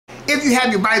If you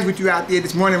have your Bibles with you out there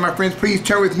this morning, my friends, please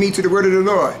turn with me to the word of the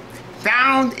Lord,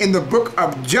 found in the book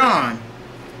of John,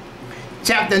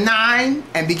 chapter 9,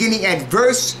 and beginning at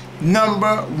verse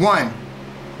number 1.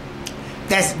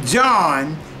 That's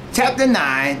John, chapter 9,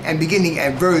 and beginning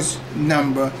at verse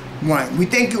number 1. We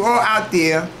thank you all out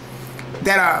there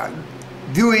that are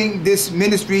viewing this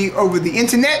ministry over the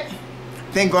internet.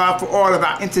 Thank God for all of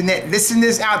our internet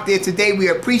listeners out there today. We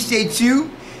appreciate you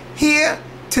here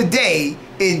today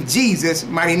in Jesus'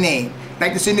 mighty name. I'd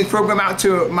like to send this program out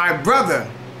to my brother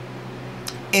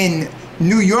in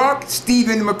New York,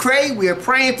 Stephen McCray. We are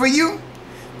praying for you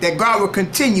that God will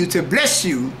continue to bless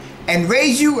you and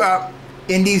raise you up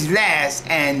in these last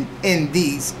and in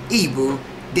these evil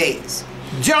days.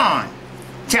 John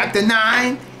chapter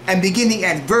 9 and beginning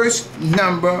at verse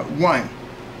number 1.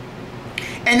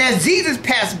 And as Jesus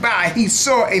passed by, he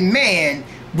saw a man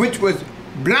which was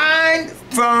blind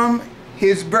from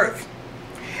his birth.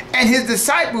 And his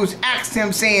disciples asked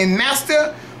him, saying,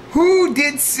 Master, who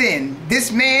did sin, this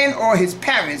man or his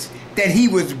parents, that he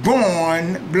was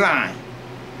born blind?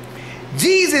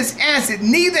 Jesus answered,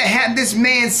 Neither had this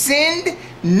man sinned,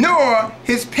 nor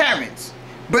his parents,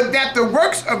 but that the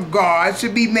works of God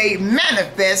should be made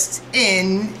manifest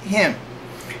in him.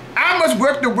 I must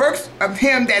work the works of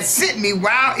him that sent me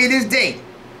while it is day.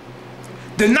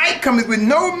 The night cometh when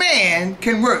no man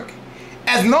can work.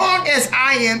 As long as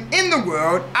I am in the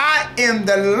world, I am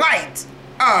the light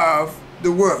of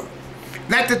the world.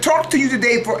 I'd like to talk to you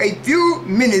today for a few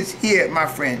minutes here, my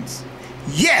friends.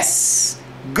 Yes,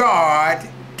 God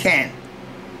can.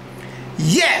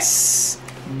 Yes,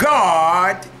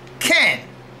 God can.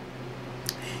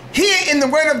 Here in the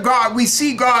Word of God, we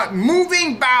see God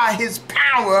moving by his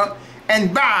power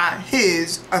and by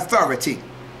his authority.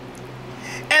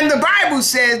 And the Bible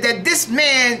says that this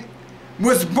man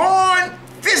was born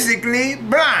physically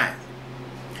blind,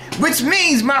 which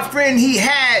means, my friend, he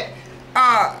had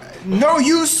no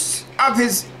use of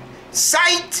his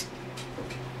sight,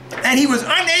 and he was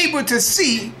unable to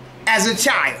see as a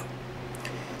child.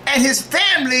 And his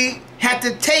family had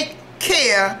to take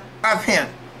care of him.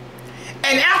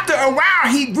 And after a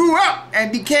while, he grew up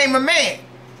and became a man.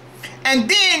 And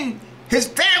then his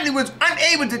family was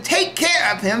unable to take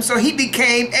care of him, so he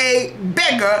became a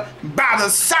beggar by the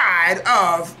side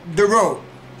of the road.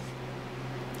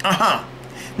 Now,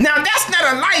 that's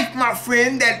not a life, my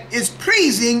friend, that is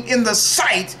pleasing in the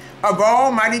sight of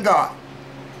Almighty God.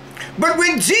 But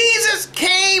when Jesus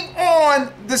came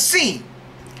on the scene,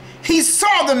 he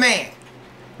saw the man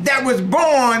that was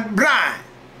born blind.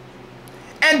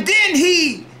 And then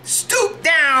he stooped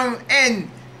down and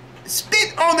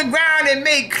spit on the ground and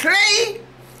made clay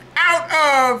out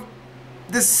of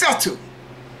the settle.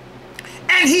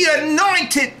 And he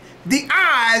anointed the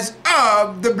eyes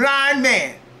of the blind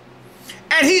man.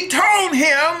 And he told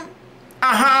him,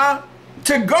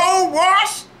 to go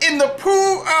wash in the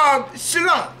pool of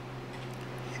Siloam.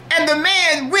 And the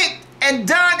man went and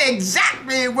done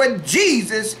exactly what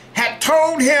Jesus had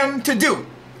told him to do.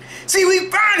 See, we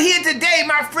find here today,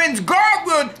 my friends, God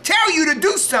will tell you to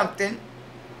do something.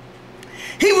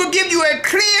 He will give you a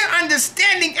clear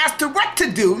understanding as to what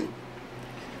to do.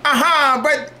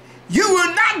 But you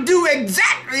will not do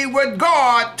exactly what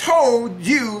God told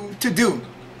you to do.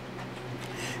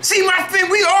 See, my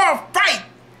friend, we all fight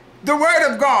the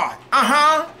word of God.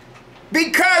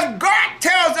 Because God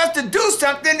tells us to do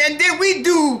something and then we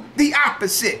do the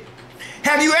opposite.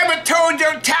 Have you ever told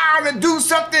your child to do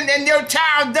something and your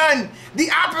child done the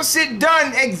opposite,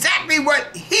 done exactly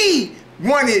what he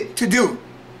wanted to do?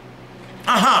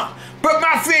 But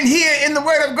my friend, here in the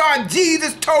word of God,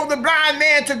 Jesus told the blind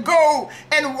man to go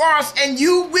and wash and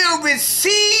you will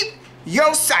receive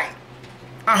your sight.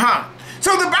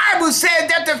 So the Bible said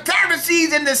that the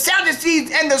Pharisees and the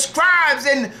Sadducees and the scribes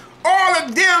and all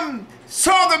of them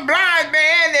saw the blind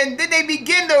man, and then they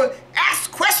began to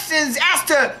ask questions as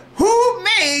to who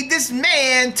made this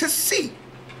man to see?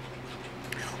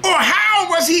 Or how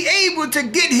was he able to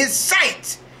get his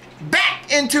sight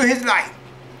back into his life?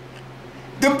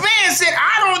 The man said,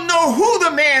 I don't know who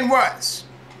the man was.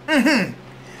 I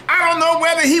don't know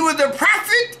whether he was a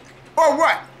prophet or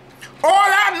what. All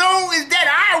I know is that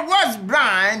I was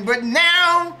blind, but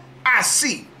now I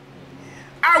see.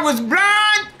 I was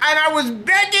blind and I was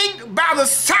begging by the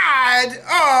side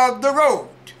of the road.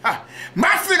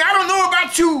 My friend, I don't know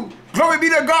about you, glory be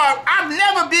to God. I've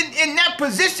never been in that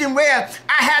position where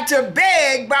I had to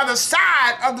beg by the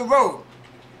side of the road.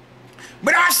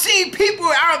 But I've seen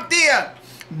people out there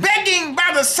begging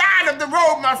by the side of the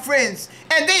road, my friends,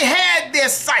 and they had their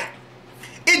sight.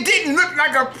 It didn't look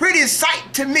like a pretty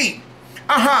sight to me.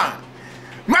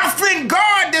 My friend,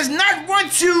 God does not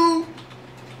want you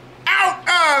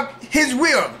out of his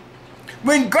will.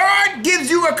 When God gives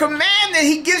you a command and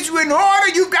he gives you an order,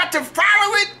 you've got to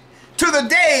follow it to the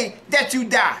day that you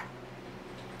die.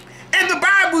 And the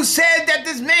Bible said that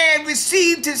this man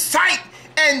received his sight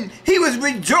and he was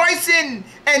rejoicing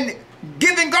and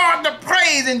giving God the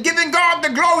praise and giving God the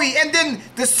glory. And then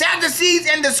the Sadducees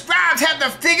and the scribes had to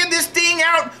figure this thing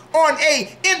out on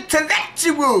a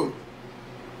intellectual.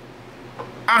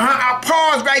 I'll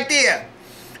pause right there.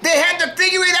 They had to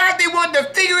figure it out. They wanted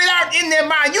to figure it out in their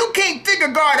mind. You can't figure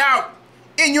God out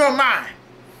in your mind.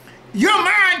 Your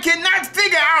mind cannot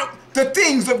figure out the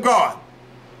things of God.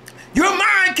 Your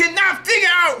mind cannot figure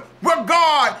out what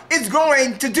God is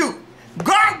going to do.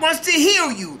 God wants to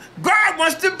heal you. God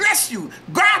wants to bless you.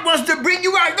 God wants to bring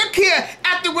you out. Look here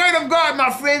at the word of God,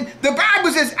 my friend. The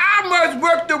Bible says, I must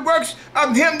work the works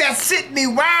of him that sent me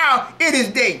while it is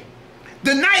day.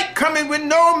 The night coming when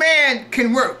no man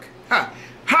can work.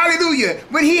 Hallelujah.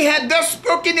 When he had thus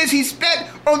spoken this, he spat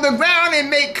on the ground and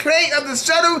made clay of the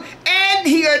subtle, and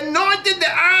he anointed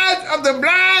the eyes of the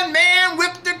blind man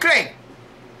with the clay.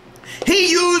 He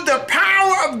used the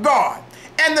power of God,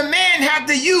 and the man had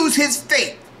to use his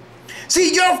faith.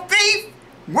 See, your faith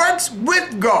works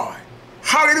with God.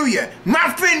 Hallelujah.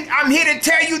 My friend, I'm here to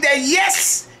tell you that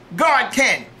yes, God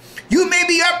can. You may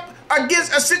be up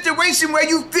against a situation where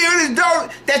you feel as though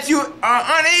that you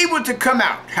are unable to come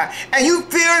out, and you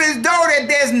feel as though that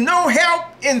there's no help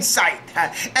in sight,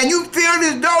 and you feel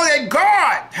as though that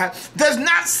God does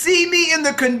not see me in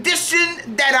the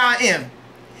condition that I am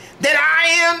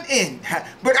in.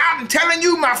 But I'm telling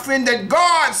you, my friend, that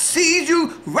God sees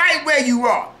you right where you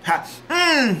are.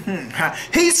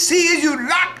 He sees you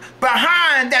locked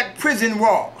behind that prison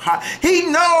wall. He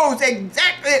knows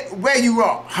exactly where you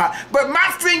are. But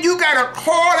my friend, you got to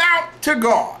call out to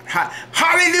God.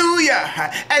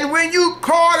 Hallelujah. And when you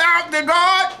call out to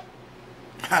God,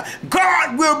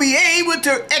 God will be able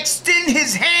to extend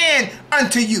his hand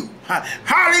unto you.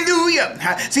 Hallelujah.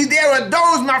 See, there are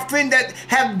those, my friend, that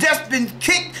have just been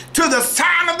kicked to the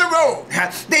side of the road.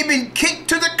 They've been kicked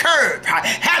to the curb.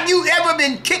 Have you ever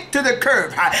been kicked to the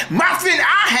curb? My friend,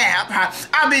 I have.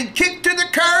 I've been kicked to the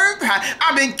curb.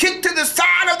 I've been kicked to the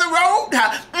side of the road.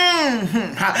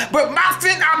 But my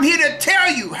friend, I'm here to tell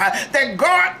you that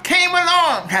God came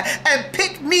along and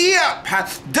picked me up,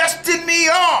 dusted me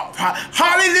off.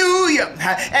 Hallelujah.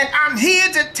 And I'm here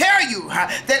to tell you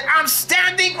that I'm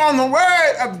standing on the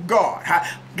word of God.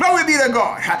 Glory be to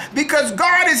God. Because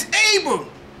God is able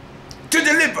to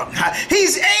deliver.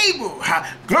 He's able,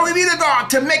 glory be to God,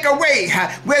 to make a way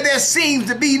where there seems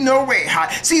to be no way.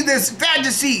 See, the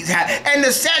Pharisees and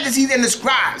the Sadducees and the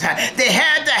scribes, they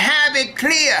had to have a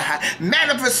clear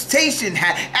manifestation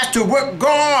as to what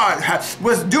God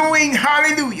was doing.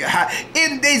 Hallelujah.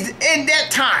 In that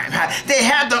time, they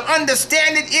had to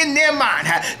understand it in their mind.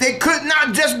 They could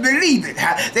not just believe it.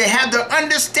 They had to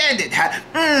understand it.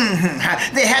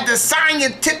 They had to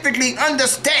scientifically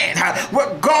understand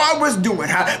what God was doing.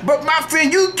 But my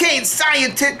friend, you can't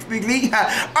scientifically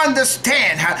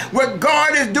understand what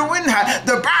God is doing.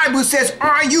 The Bible says,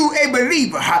 are you a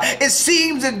believer? It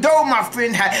seems as though, my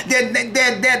friend,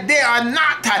 that there are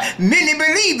not many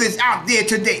believers out there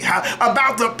today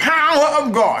about the power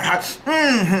of God.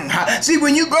 See,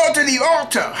 when you go to the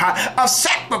altar of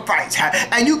sacrifice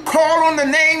and you call on the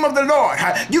name of the Lord,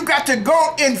 you got to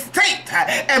go in faith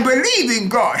and believe in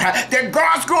God that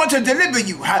God's going to deliver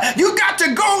you. You got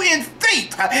to go in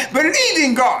faith,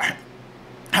 believing God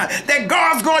that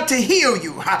God's going to heal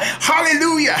you.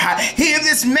 Hallelujah. Here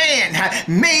this man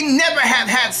may never have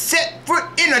had set foot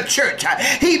in a church.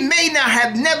 He may not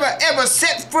have never ever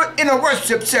set foot in a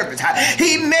worship service.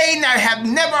 He may not have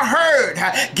never heard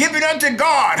given unto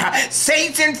God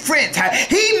saints and friends.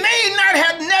 He may not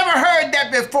have never heard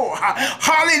that before.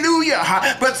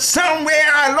 Hallelujah. But somewhere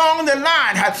along the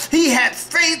line he had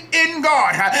faith in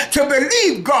God to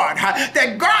believe God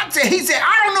that God said, he said,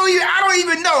 I don't know you, I don't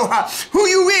even know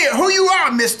who you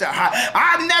are, mister.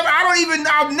 I've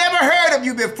never heard of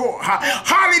you before.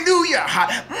 Hallelujah.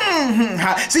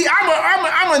 See,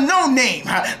 I'm a no name.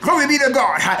 Glory be to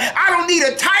God. I don't need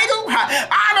a title.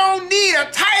 I don't need a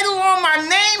title on my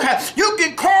name. You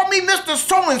can call me Mr.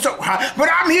 So-and-so. But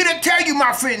I'm here to tell you,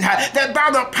 my friend, that by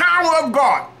the power of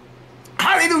God,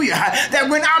 Hallelujah. That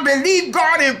when I believe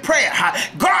God in prayer,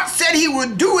 God said he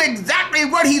would do exactly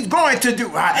what he's going to do.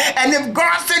 And if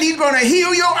God said he's going to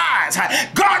heal your eyes,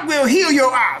 God will heal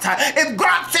your eyes. If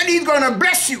God said he's going to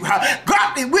bless you,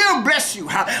 God will bless you.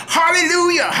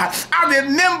 Hallelujah. I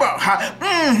remember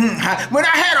when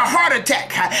I had a heart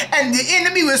attack and the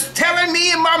enemy was telling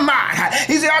me in my mind,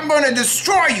 he said, I'm going to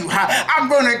destroy you. I'm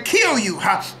going to kill you.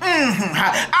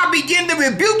 I began to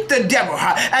rebuke the devil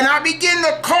and I began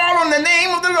to call on the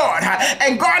name of the Lord,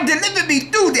 and God delivered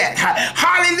me through that.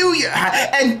 Hallelujah.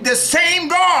 And the same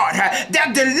God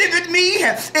that delivered me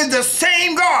is the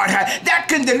same God that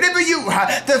can deliver you.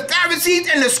 The Pharisees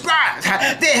and the scribes,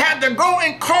 they had to go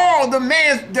and call the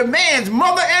man's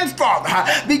mother and father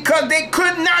because they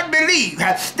could not believe.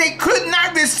 They could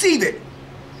not receive it.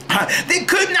 They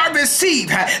could not receive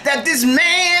that this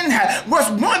man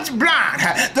was once blind.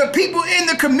 The people in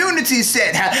the community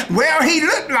said, well, he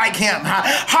looked like him.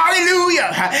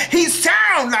 Hallelujah. He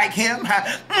sounded like him.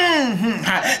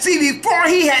 See, before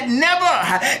he had never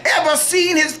ever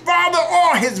seen his father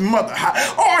or his mother.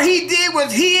 All he did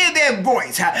was hear their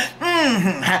voice.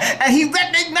 And he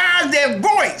recognized their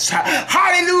voice.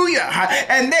 Hallelujah.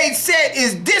 And they said,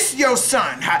 is this your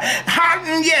son?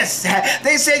 Yes.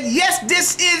 They said, yes,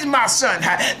 this is my son.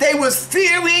 They was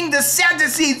fearing the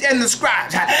Sadducees and the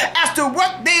scribes as to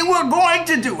what they were going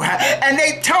to do. And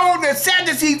they told the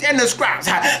Sadducees and the scribes,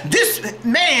 this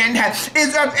man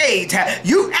is of age.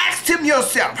 You asked him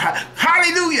yourself.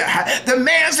 Hallelujah. The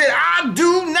man said, I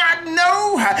do not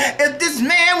know if this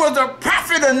man was a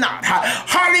prophet or not.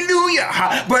 Hallelujah.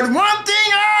 But one thing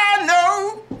I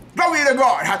know, glory to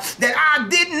God, that I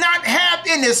did not have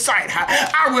in his sight.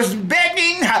 I was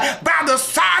begging by the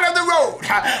side of the road.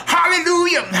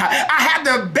 Hallelujah. I had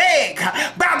to beg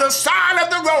by the side of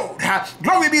the road.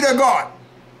 Glory be to God.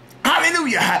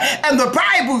 Hallelujah. And the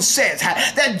Bible says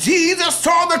that Jesus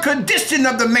saw the condition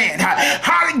of the man.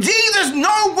 Jesus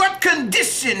knows what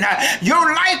condition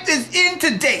your life is in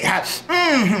today.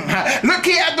 Look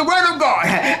here at the word of God.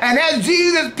 And as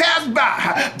Jesus passed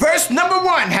by, verse number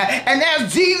 1, and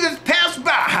as Jesus passed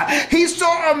by, he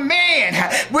saw a man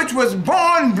which was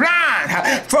born blind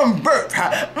from birth.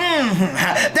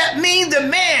 That means the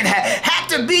man had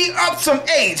to be of some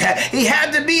age. He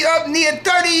had to be up near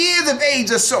 30 years of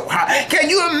age or so. Can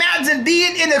you imagine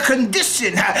being in a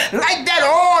condition like that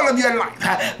all of your life,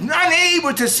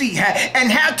 unable to see and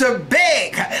have to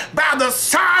beg by the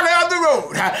side of the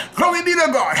road? Glory be to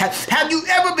God. Have you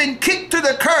ever been kicked to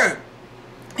the curb?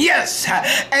 Yes,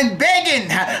 and begging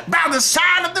by the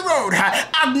side of the road.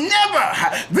 I've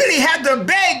never really had to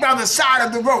beg by the side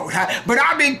of the road, but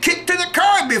I've been kicked to the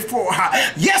curb before.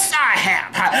 Yes, I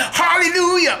have.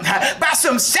 Hallelujah. By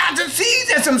some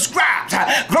Sadducees and some scribes.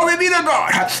 Glory be to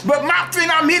God. But my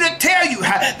friend, I'm here to tell you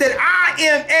that I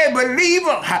am a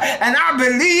believer, and I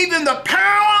believe in the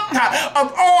power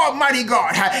of Almighty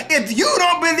God. If you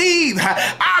don't believe,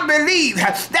 I believe.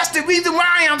 That's the reason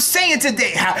why I'm saying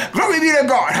today, glory be to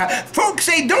God. Folks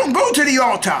say don't go to the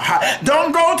altar.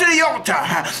 Don't go to the altar.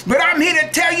 But I'm here to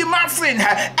tell you, my friend,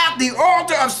 at the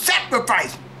altar of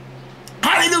sacrifice,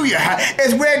 hallelujah,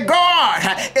 is where God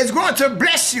is going to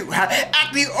bless you. At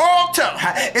the altar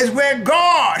is where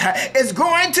God is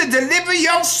going to deliver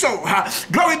your soul.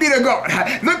 Glory be to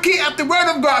God. Look here at the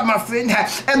word of God, my friend.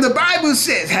 And the Bible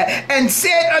says, and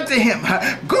said unto him,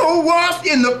 go wash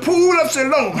in the pool of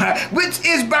Siloam, which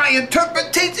is by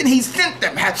interpretation he sent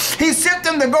them. He sent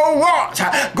them to go wash.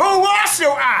 Go wash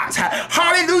your eyes.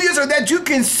 Hallelujah, so that you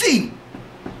can see.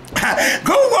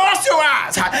 Go wash your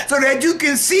eyes so that you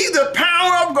can see the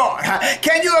power of God.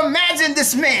 Can you imagine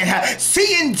this man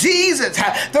seeing Jesus,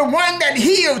 the one that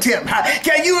healed him?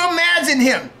 Can you imagine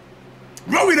him?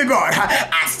 Glory to God.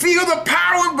 I feel the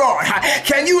power of God.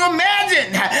 Can you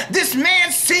imagine this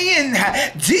man seeing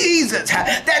Jesus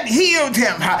that healed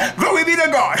him? Glory be to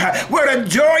God. What a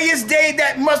joyous day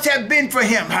that must have been for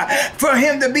him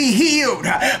to be healed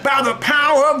by the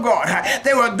power of God.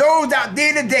 There were those out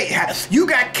there today, you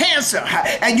got cancer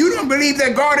and you don't believe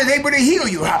that God is able to heal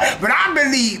you. But I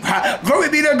believe, glory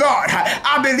be to God,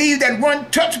 I believe that one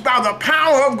touched by the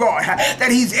power of God,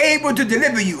 that he's able to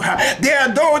deliver you. There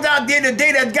are those out there today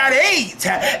that got AIDS,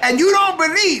 and you don't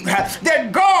believe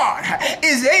that God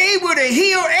is able to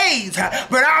heal AIDS.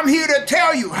 But I'm here to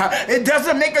tell you, it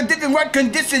doesn't make a difference what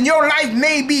condition your life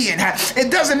may be in.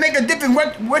 It doesn't make a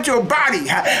difference what your body,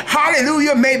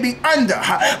 hallelujah, may be under.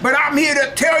 But I'm here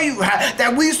to tell you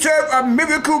that we serve a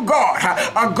miracle God,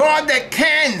 a God that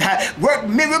can work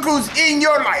miracles in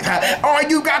your life. All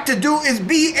you got to do is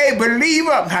be a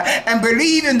believer and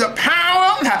believe in the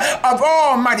power of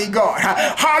Almighty God.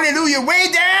 Hallelujah.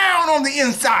 Way down on the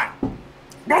inside.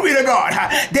 Glory to God.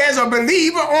 There's a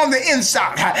believer on the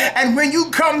inside. And when you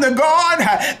come to God,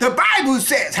 the Bible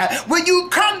says, when you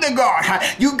come to God,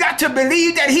 you got to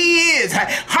believe that he is.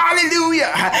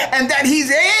 Hallelujah. And that he's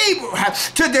able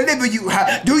to deliver you.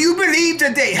 Do you believe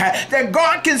today that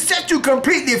God can set you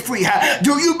completely free?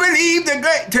 Do you believe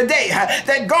today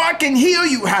that God can heal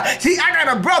you? See, I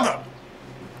got a brother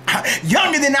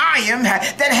younger than I am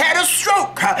that had a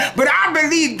stroke, but I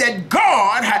believe that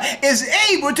God is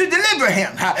able to deliver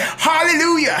him.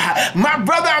 Hallelujah. My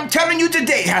brother, I'm telling you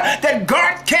today that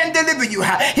God can deliver you.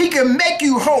 He can make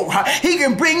you whole. He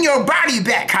can bring your body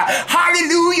back.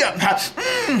 Hallelujah.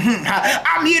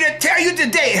 I'm here to tell you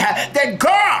today that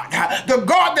God, the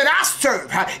God that I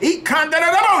serve,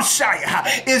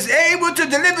 is able to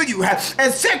deliver you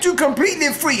and set you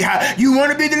completely free. You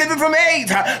want to be delivered from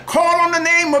AIDS? Call on the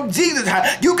name of Jesus.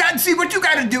 You got to see what you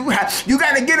got to do. You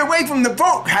got to get away from the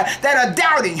folk that are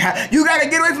doubting. You got to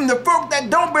get away from the folk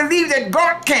that don't believe that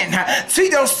God can. See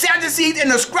those Sadducees and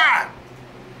the scribes.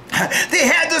 They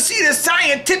had to see the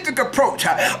scientific approach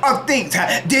of things.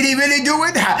 Did he really do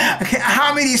it?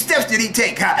 How many steps did he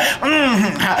take?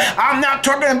 I'm not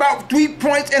talking about 3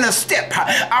 points in a step.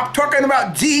 I'm talking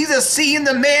about Jesus seeing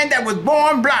the man that was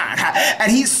born blind. And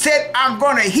he said, I'm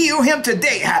going to heal him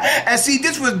today. And see,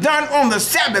 this was done on the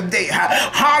Sabbath day.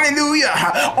 Hallelujah.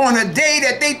 On a day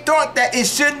that they thought that it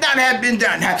should not have been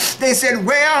done. They said,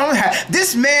 well,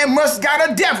 this man must got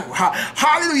a devil.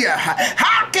 Hallelujah.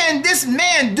 How can this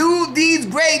man do these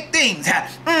great things?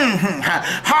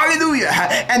 Hallelujah.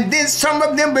 And then some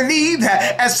of them believed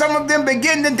and some of them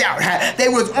began to doubt. They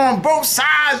was on both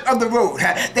sides of the road.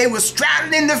 They were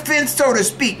straddling the fence, so to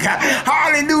speak.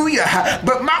 Hallelujah.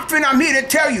 But my friend, I'm here to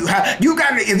tell you, you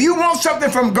got to, if you want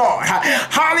something from God,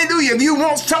 hallelujah, if you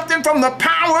want something from the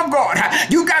power of God,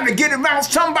 you got to get around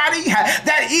somebody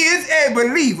that is a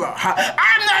believer.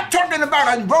 I'm not talking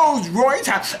about a Rolls Royce.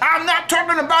 I'm not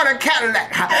talking about a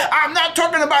Cadillac. I'm not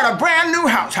talking about a brand new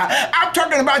house. I'm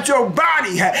talking about your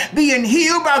body being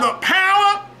healed by the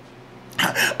power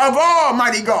of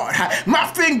Almighty God. My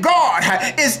friend, God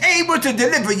is able to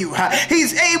deliver you.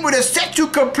 He's able to set you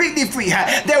completely free.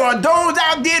 There are those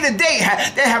out there today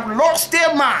that have lost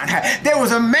their mind. There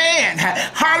was a man,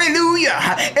 hallelujah,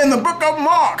 in the book of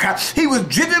Mark. He was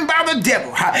driven by the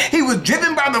devil. He was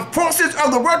driven by the forces of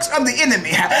the works of the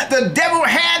enemy. The devil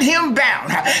had him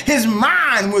bound. His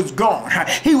mind was gone.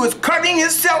 He was cutting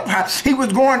himself. He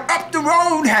was going up the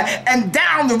road and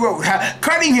down the road,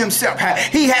 cutting himself.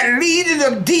 He had legions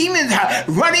of demons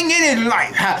running in his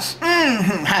life.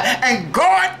 And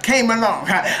God came along,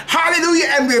 hallelujah,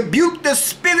 and rebuked the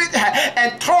spirit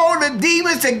and told the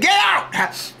demons to get out.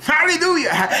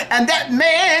 Hallelujah. And that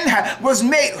man was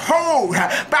made whole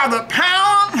by the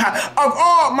power of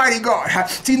Almighty God.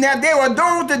 See, now there are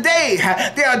those today,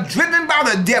 they are driven by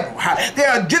the devil. They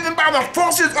are driven by the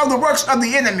forces of the works of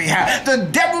the enemy. The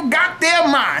devil got their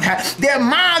mind. Their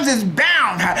minds is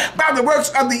bound by the works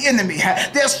of the enemy.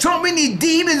 There's so many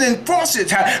demons and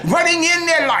forces running in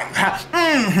their life.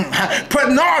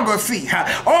 Pornography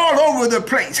all over the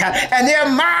place. And their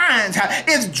minds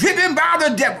is driven by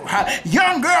the devil.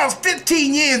 Young girls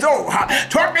 15 years old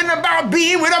talking about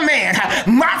being with a man.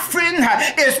 My friend,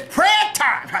 it's prayer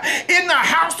time in the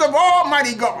house of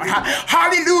Almighty God.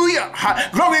 Hallelujah.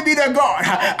 Glory be to God.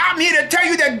 I'm here to tell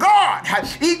you that God,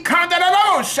 the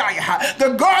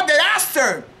God that I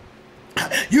serve,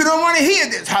 you don't want to hear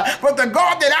this, but the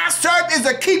God that I serve is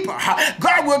a keeper.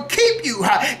 God will keep you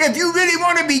if you really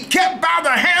want to be kept by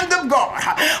the hand of God.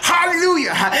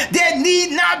 Hallelujah. There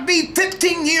need not be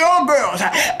 15-year-old girls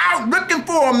out looking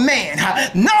for a man.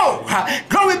 No.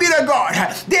 Glory be to God.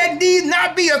 There need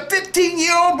not be a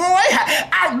 15-year-old boy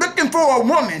out looking for a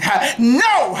woman.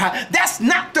 No, that's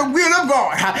not the will of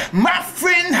God. My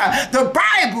friend, the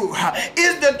Bible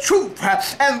is the truth,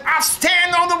 and I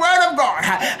stand on the word of God.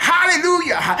 Hallelujah.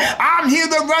 I'm here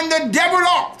to run the devil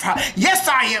off. Yes,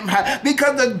 I am,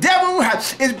 because the devil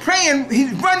is praying.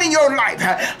 He's running your life.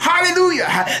 Hallelujah.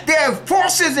 There are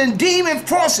forces and demon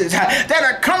forces that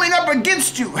are coming up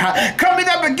against you, coming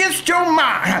up against your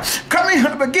mind, coming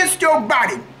up against your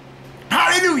body.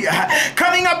 Hallelujah.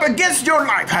 Coming up against your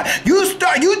life.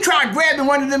 You try grabbing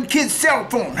one of them kids' cell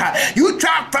phones. You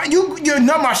try grabbing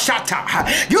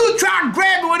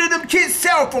one of them kids'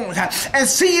 cell phones and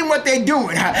seeing what they're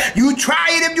doing. You try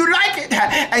it if you like it,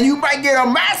 and you might get a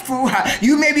mouthful.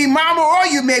 You may be mama or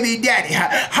you may be daddy.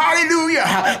 Hallelujah.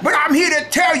 But I'm here to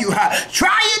tell you,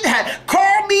 try it.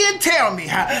 Call me me and tell me.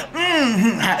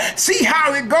 See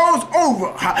how it goes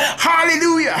over.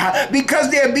 Hallelujah. Because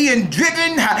they're being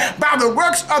driven by the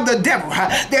works of the devil.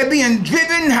 They're being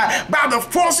driven by the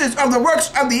forces of the works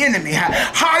of the enemy.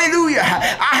 Hallelujah.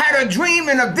 I had a dream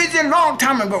and a vision long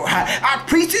time ago. I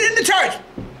preached it in the church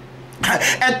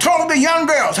and told the young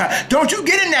girls, don't you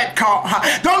get in that car.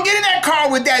 Don't get in that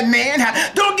car with that man.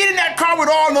 Don't get in that car with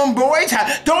all them boys.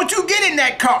 Don't you get in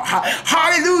that car.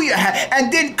 Hallelujah.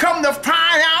 And then come to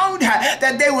find out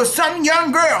that there were some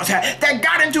young girls that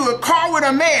got into a car with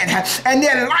a man and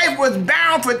their life was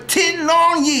bound for 10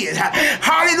 long years.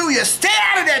 Hallelujah. Stay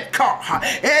out of that car.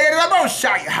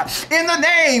 In the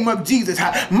name of Jesus.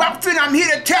 My friend, I'm here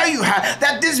to tell you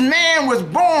that this man was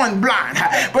born blind.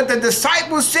 But the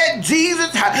disciples said,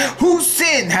 Jesus, who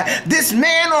sinned, this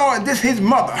man or his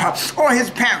mother or his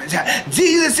parents?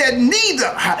 Jesus said,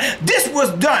 neither. This was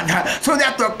done so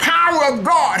that the power of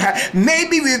God may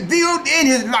be revealed in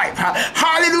his life.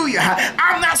 Hallelujah.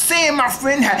 I'm not saying, my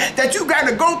friend, that you got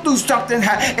to go through something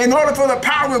in order for the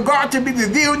power of God to be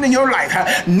revealed in your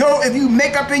life. No, if you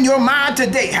make up in your mind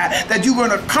today that you're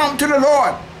going to come to the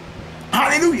Lord.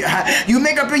 Hallelujah. You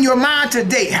make up in your mind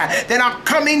today that I'm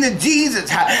coming to Jesus.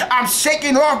 I'm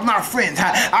shaking off, my friends.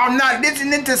 I'm not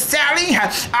listening to Sally.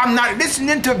 I'm not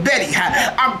listening to Betty.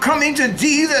 I'm coming to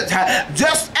Jesus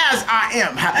just as I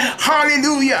am.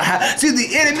 Hallelujah. See,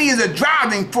 the enemy is a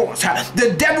driving force.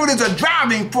 The devil is a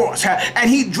driving force. And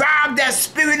he drives that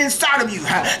spirit inside of you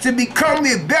to become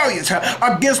rebellious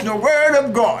against the word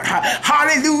of God.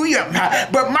 Hallelujah.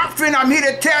 But my friend, I'm here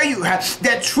to tell you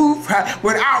that truth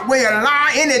would outweigh a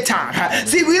lie anytime.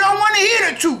 See, we don't want to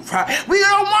hear the truth. We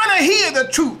don't want to hear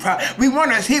the truth. We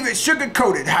want to hear it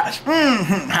sugar-coated.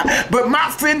 But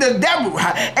my friend, the devil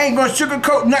ain't going to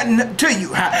sugar-coat nothing to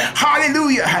you.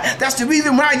 Hallelujah. That's the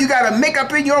reason why you got to make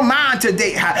up in your mind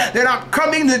today that I'm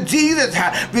coming to Jesus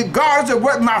regardless of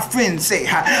what my friends say.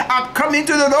 I'm coming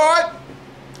to the Lord.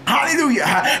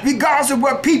 Hallelujah. Regardless of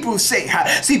what people say.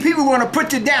 See, people want to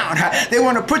put you down. They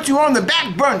want to put you on the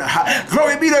back burner.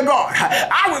 Glory be to God.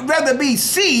 I would rather be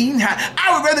seen. I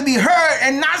would rather be heard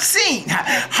and not seen.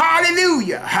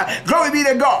 Hallelujah. Glory be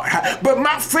to God. But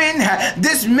my friend,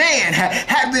 this man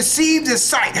had received his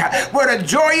sight. What a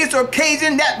joyous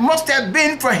occasion that must have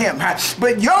been for him.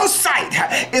 But your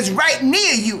sight is right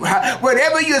near you.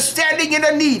 Whatever you're standing in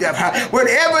the need of,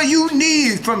 whatever you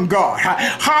need from God.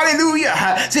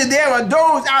 Hallelujah. See, there are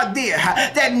those out there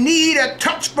that need a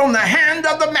touch from the hand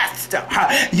of the Master.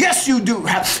 Yes, you do.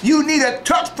 You need a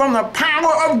touch from the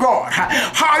power of God.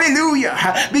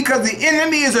 Hallelujah. Because the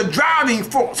enemy is a driving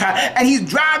force, and he's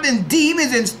driving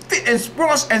demons and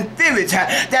spirits and spirits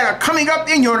that are coming up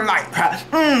in your life.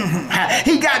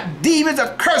 He got demons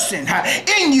of cursing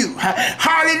in you.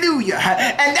 Hallelujah.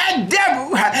 And that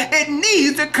devil, it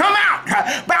needs to come out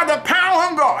by the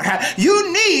power of God.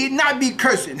 You need not be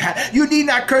cursing. You need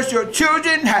not curse your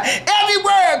children. Every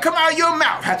word come out of your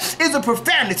mouth is a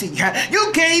profanity.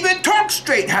 You can't even talk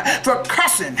straight for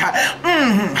cussing.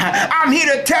 I'm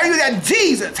here to tell you that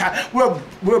Jesus will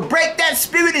break that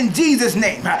spirit in Jesus'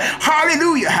 name.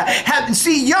 Hallelujah.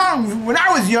 See, when I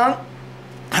was young,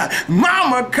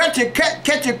 Mama catch you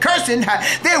cursing,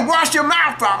 they wash your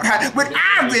mouth out with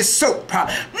Irish soap.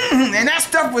 And that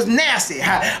stuff was nasty.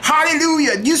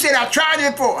 Hallelujah. You said I tried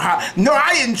it before. No,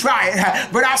 I didn't try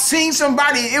it. But I seen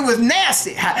somebody, it was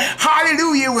nasty.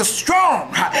 Hallelujah. It was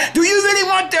strong. Do you really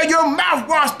want your mouth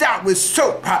washed out with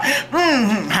soap?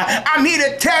 I'm here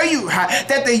to tell you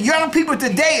that the young people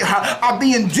today are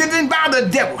being driven by the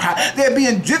devil. They're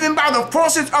being driven by the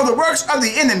forces of the works of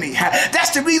the enemy.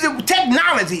 That's the reason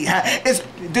technology is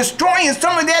destroying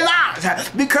some of their lives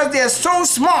because they're so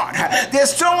smart, they're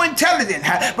so intelligent,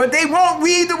 but they won't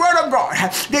read the word of God.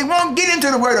 They won't get into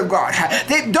the word of God.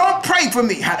 They don't pray for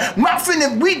me. My friend,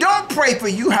 if we don't pray for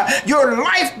you, your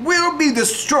life will be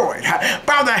destroyed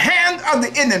by the hand of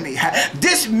the enemy.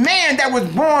 This man that was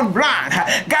born blind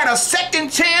got a second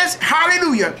chance,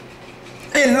 hallelujah,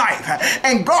 in life,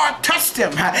 and God touched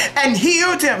him and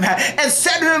healed him and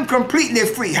set him completely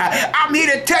free. I'm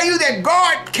here to tell you that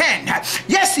God can.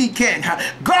 Yes, he can.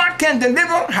 God can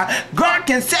deliver. God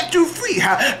can set you free.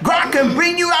 God can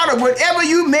bring you out of whatever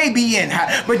you may be in.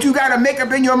 But you got to make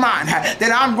up in your mind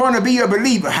that I'm going to be a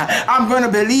believer. I'm going to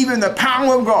believe in the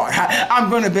power of God. I'm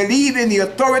going to believe in the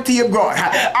authority of God.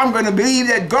 I'm going to believe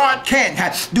that God can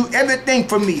do everything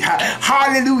for me.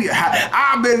 Hallelujah.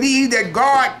 I believe that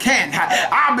God can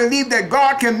I believe that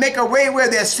God can make a way where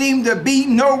there seemed to be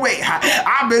no way.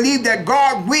 I believe that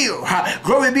God will.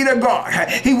 Glory be to God.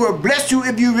 He will bless you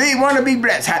if you really want to be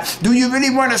blessed. Do you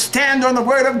really want to stand on the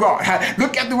word of God?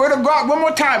 Look at the word of God one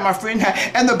more time, my friend.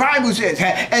 And the Bible says,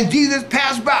 and Jesus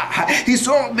passed by. He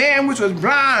saw a man which was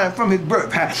blind from his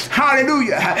birth.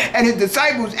 Hallelujah. And his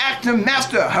disciples asked him,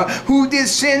 Master, who did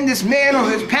send this man or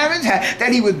his parents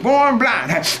that he was born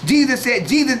blind? Jesus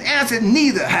answered,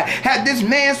 neither had this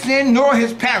man sinned nor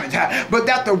his parents, but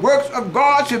that the works of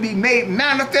God should be made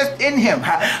manifest in him.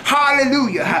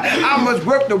 Hallelujah. I must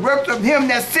work the works of him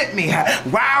that sent me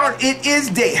while it is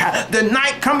day. The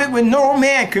night cometh when no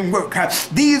man can work.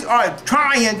 These are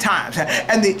trying times,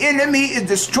 and the enemy is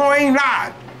destroying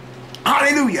lives.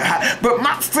 Hallelujah. But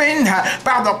my friend,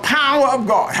 by the power of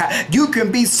God, you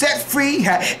can be set free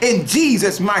in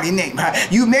Jesus' mighty name.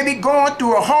 You may be going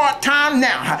through a hard time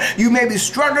now. You may be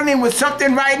struggling with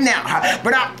something right now.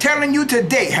 But I'm telling you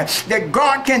today that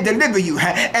God can deliver you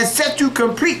and set you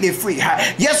completely free.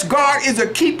 Yes, God is a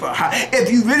keeper.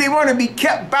 If you really want to be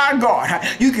kept by God,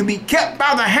 you can be kept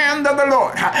by the hand of the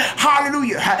Lord.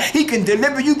 Hallelujah. He can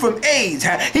deliver you from AIDS.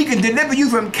 He can deliver you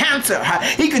from cancer.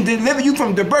 He can deliver you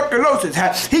from tuberculosis.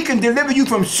 He can deliver you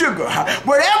from sugar.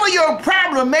 Whatever your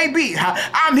problem may be,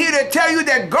 I'm here to tell you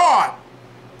that God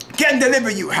can deliver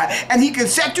you, and he can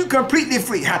set you completely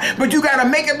free. But you got to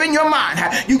make up in your mind.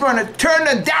 You're going to turn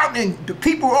the doubting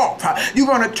people off. You're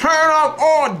going to turn off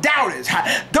all doubters.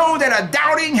 Those that are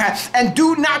doubting and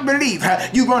do not believe,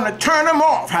 you're going to turn them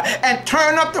off and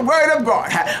turn up the word of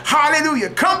God. Hallelujah.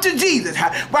 Come to Jesus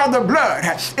while the blood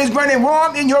is running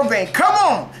warm in your vein. Come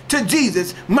on to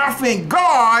Jesus, my friend.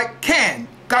 God can.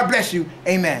 God bless you.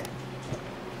 Amen.